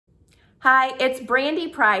Hi, it's Brandie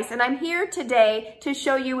Price, and I'm here today to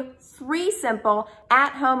show you 3 simple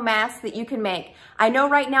at-home masks that you can make. I know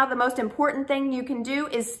right now the most important thing you can do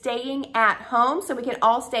is staying at home so we can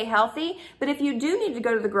all stay healthy, but if you do need to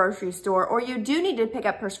go to the grocery store or you do need to pick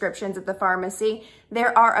up prescriptions at the pharmacy,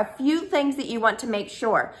 there are a few things that you want to make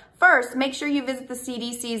sure. First, make sure you visit the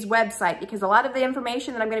CDC's website because a lot of the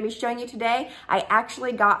information that I'm going to be showing you today, I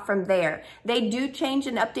actually got from there. They do change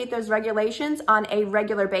and update those regulations on a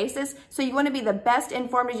regular basis, so you want to be the best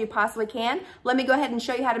informed as you possibly can. Let me go ahead and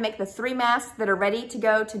show you how to make the 3 masks that are ready to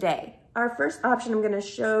go today. Our first option, I'm going to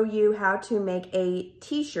show you how to make a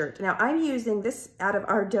t-shirt. Now, I'm using this out of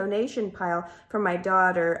our donation pile from my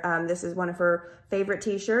daughter. This is one of her favorite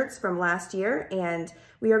t-shirts from last year, and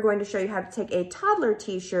we are going to show you how to take a toddler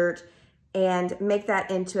t-shirt and make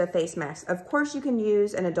that into a face mask. Of course, you can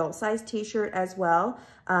use an adult size t-shirt as well.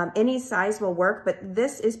 Any size will work, but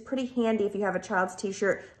this is pretty handy if you have a child's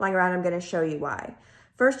t-shirt lying around. I'm going to show you why.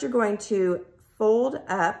 First, you're going to fold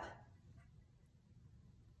up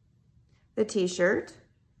the t-shirt,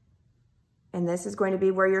 and this is going to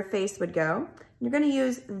be where your face would go. You're going to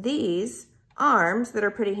use these arms that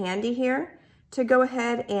are pretty handy here to go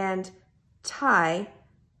ahead and tie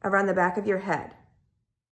around the back of your head.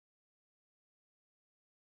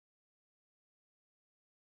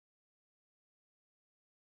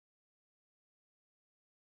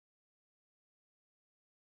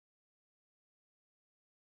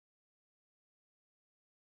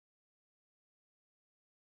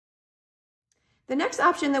 The next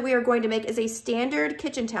option that we are going to make is a standard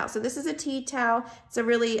kitchen towel. So this is a tea towel. It's a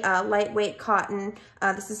really lightweight cotton.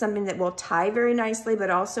 This is something that will tie very nicely, but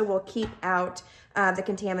also will keep out the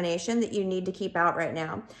contamination that you need to keep out right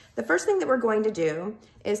now. The first thing that we're going to do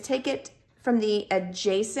is take it from the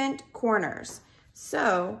adjacent corners.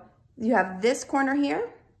 So you have this corner here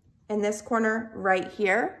and this corner right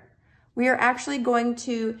here. We are actually going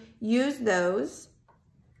to use those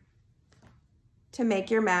to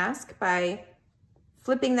make your mask by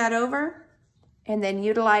flipping that over and then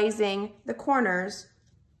utilizing the corners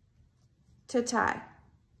to tie.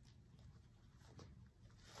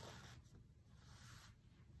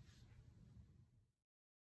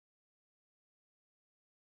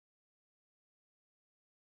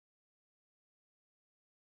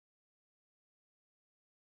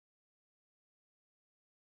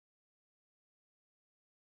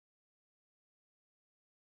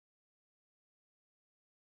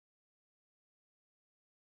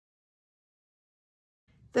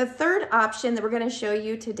 The third option that we're going to show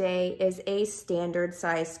you today is a standard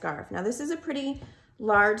size scarf. Now this is a pretty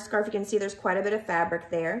large scarf. You can see there's quite a bit of fabric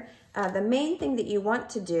there. The main thing that you want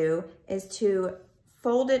to do is to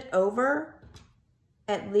fold it over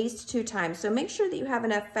at least 2 times. So make sure that you have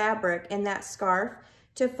enough fabric in that scarf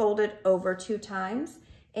to fold it over 2 times.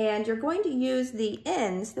 And you're going to use the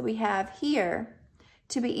ends that we have here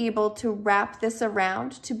to be able to wrap this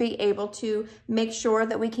around, to be able to make sure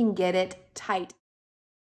that we can get it tight.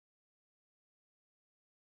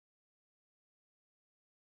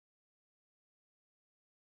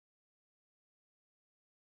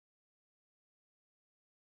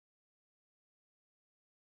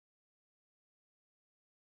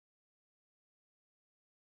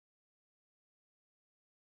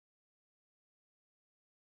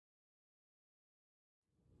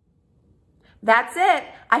 That's it.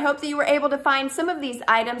 I hope that you were able to find some of these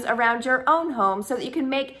items around your own home so that you can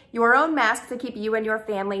make your own mask to keep you and your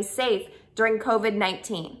family safe during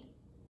COVID-19.